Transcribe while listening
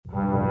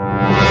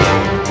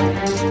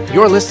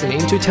You're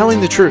listening to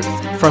Telling the Truth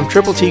from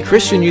Triple T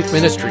Christian Youth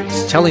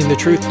Ministries, telling the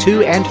truth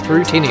to and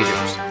through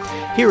teenagers.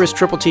 Here is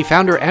Triple T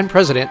founder and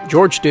president,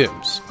 George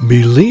Dooms.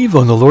 Believe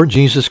on the Lord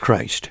Jesus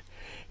Christ.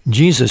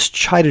 Jesus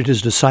chided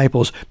his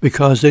disciples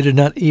because they did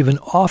not even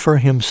offer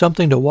him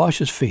something to wash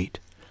his feet.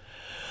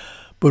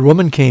 But a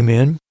woman came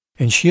in,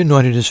 and she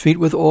anointed his feet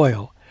with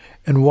oil,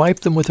 and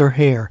wiped them with her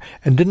hair,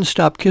 and didn't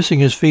stop kissing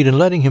his feet and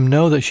letting him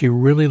know that she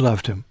really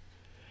loved him.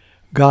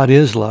 God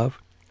is love.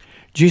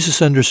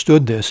 Jesus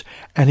understood this,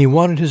 and he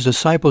wanted his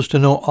disciples to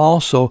know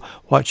also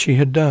what she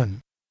had done.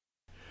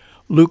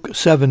 Luke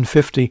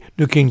 7:50,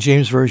 New King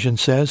James Version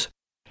says,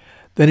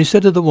 "Then he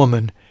said to the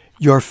woman,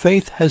 'Your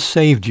faith has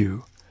saved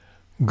you.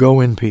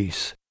 Go in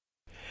peace.'"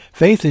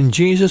 Faith in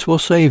Jesus will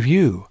save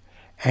you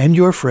and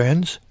your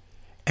friends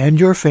and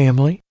your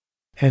family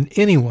and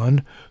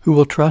anyone who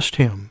will trust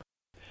him.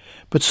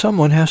 But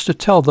someone has to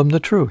tell them the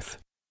truth.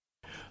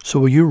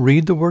 So will you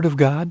read the Word of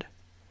God?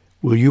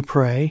 Will you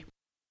pray?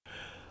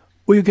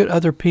 Will you get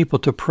other people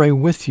to pray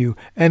with you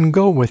and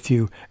go with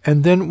you?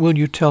 And then will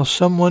you tell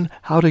someone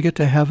how to get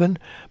to heaven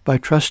by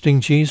trusting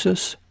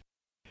Jesus?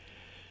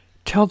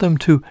 Tell them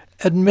to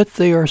admit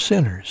they are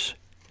sinners.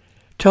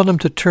 Tell them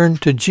to turn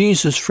to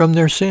Jesus from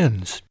their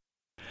sins.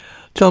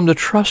 Tell them to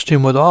trust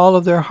him with all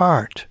of their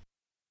heart.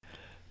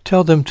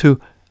 Tell them to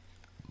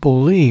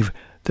believe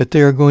that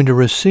they are going to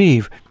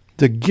receive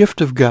the gift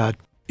of God,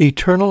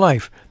 eternal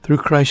life, through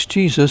Christ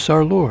Jesus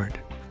our Lord.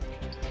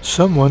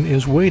 Someone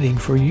is waiting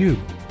for you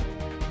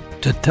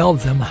to tell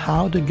them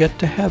how to get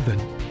to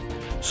heaven.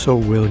 So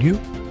will you?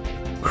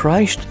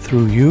 Christ,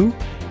 through you,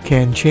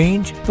 can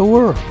change the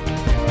world.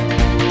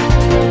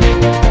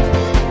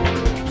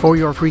 For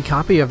your free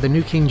copy of the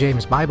New King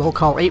James Bible,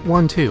 call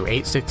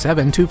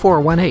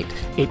 812-867-2418,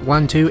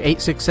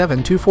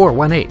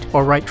 812-867-2418,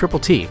 or write Triple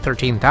T,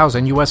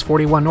 13,000 U.S.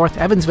 41 North,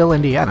 Evansville,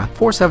 Indiana,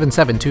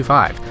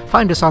 47725.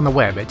 Find us on the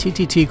web at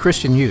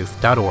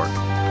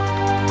tttchristianyouth.org.